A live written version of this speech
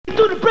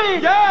the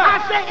bridge. Yeah.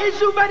 I say, is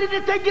you ready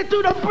to take it to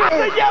the bridge?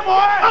 I say, yeah,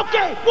 boy.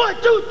 Okay, 1,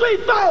 2, 3,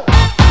 4.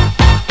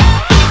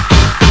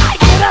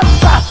 Get up.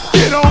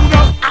 Get on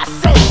up. I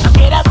say,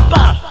 get up.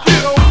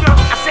 Get on up.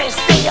 I say,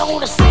 stay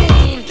on the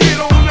scene. Get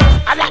on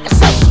up. I like a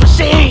sex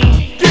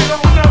machine. Get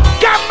on up.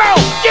 Come on,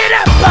 get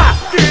up.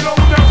 Get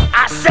on up.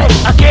 I say,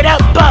 get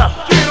up.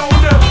 Get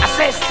on up. I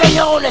say, stay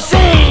on the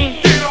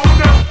scene. Get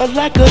on up. I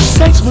like a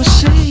sex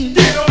machine.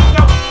 Get on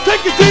up.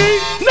 Take it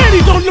deep.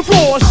 Ladies on the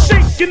floor,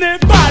 shaking their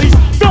bodies.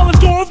 Fellas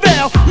going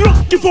down,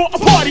 looking for a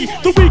party.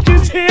 The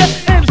weekend's here,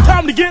 and it's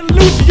time to get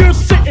loose. You're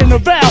sitting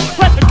around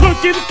like a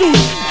cook in the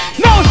goose.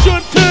 Now it's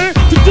your turn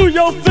to do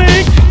your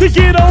thing. To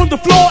get on the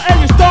floor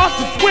and you start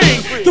to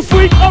swing. The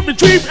freak of the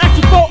dream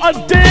asking for a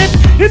dance.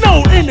 You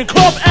know, in the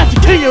club as the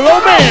king of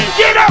romance.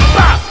 Get up.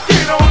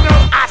 Get on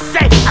up. I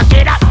say,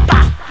 get up.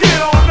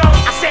 Get on up.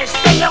 I say,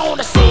 stay on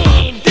the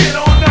scene. Get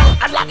on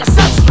up. I like a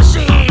sex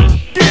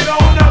machine. Get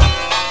on up.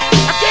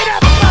 Get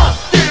up.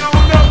 Get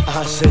on up.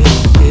 I say,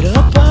 get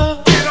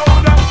up. Get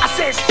on up. I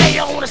say, stay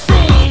on the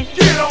scene.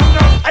 Get on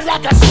up. I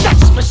like a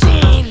sex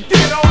machine.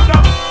 Get on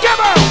up.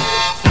 Come on.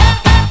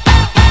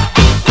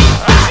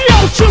 She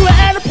out chillin'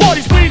 at the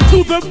party, swing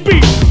to the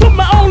beat. But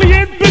my only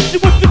ambition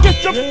was to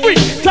get your freak.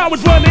 Time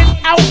was running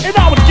out and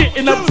I was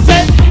getting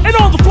upset. And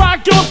all the fly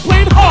girls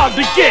played hard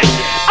to get.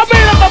 I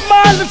made up my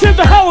mind to take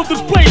the hell of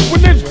this place.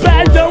 When this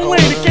bad young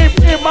lady came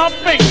in my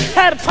face.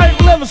 Had a tight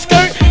leather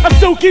skirt, a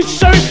silky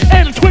shirt,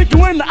 and a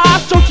twinkle in the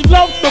eye, so she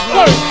loved the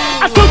flirt.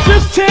 I took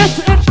this chance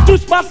to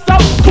introduce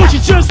myself, cause she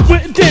just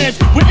wouldn't dance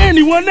with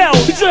anyone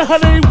else. She said her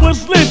name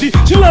was Lizzie,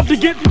 she loved to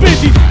get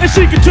busy, and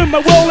she could turn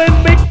my roll and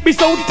make me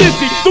so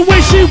dizzy. The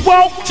way she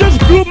walked just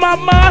blew my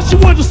mind. She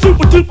was a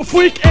super duper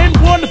freak and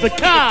one of a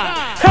kind.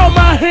 Held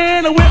my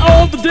hand and went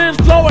on the dance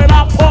floor, and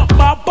I parked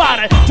my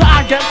body till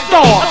I got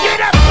started.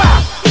 Get up.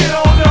 Get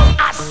on up.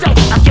 I say,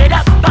 get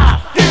up.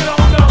 Get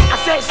on up. I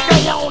say,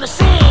 stay on the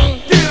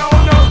scene. Get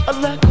on up. I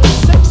like a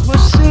sex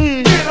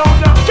machine. Get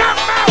on up. Come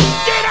on,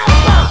 get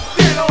up.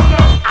 Get on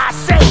up. I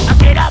say,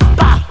 get up.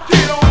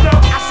 Get on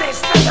up. I say,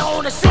 stay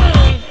on the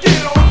scene.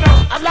 Get on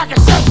up. I like a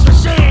sex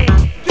machine.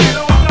 Get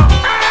on up.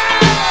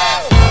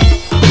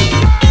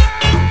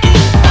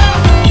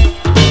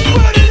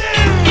 Put it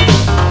in.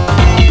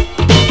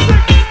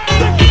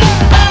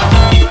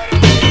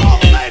 All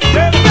the ladies,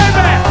 baby.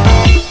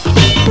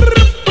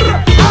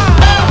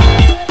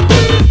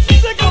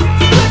 Stick 'em,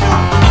 stick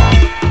 'em.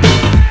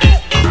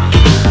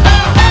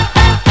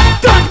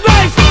 Duck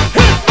Nice,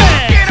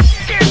 Hitman.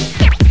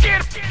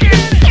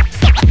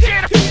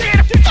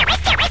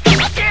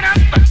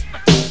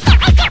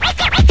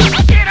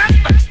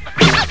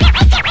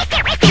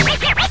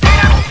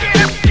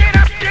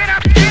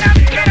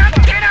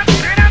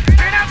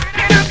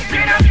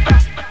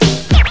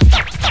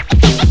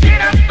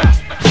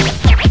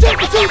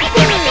 Take it to the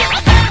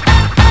bridge.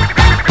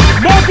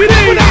 Moby D.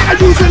 But now I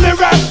usually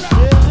rap,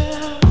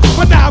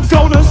 but now I'm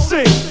gonna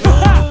sing.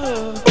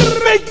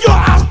 Make your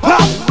eyes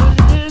pop,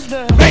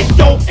 make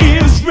your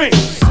ears ring.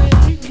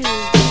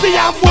 See,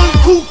 I'm one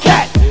cool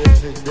cat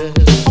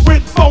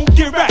with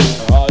funky rap.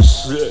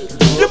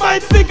 You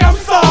might think I'm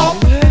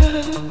soft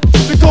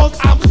because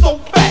I'm so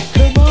fat.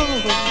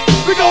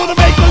 We're gonna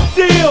make a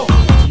deal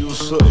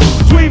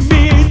between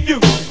me and you.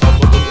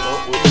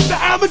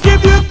 Now I'ma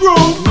give you a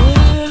groove,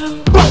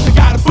 but you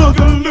gotta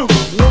boogaloo.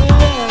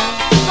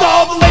 So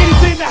all the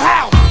ladies in the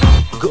house,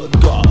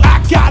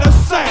 I got a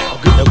sound.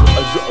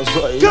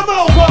 Come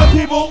on, party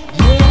people,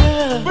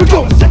 we're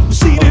gonna set the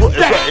machine in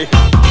down.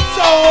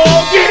 So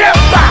get up,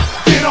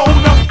 get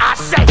on up, I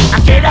say,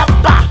 get up.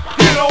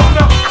 get on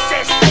up, I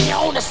say, stay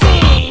on the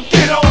scene.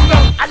 get on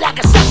up, I like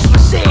a sex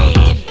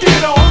machine.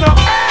 get on up,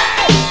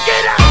 Hey,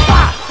 get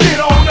up. get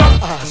on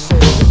up, I say,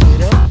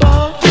 get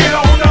up. get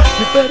on up,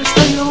 You better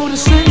stay on the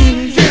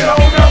scene. get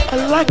on up, I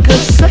like a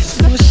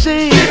sex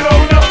machine. get on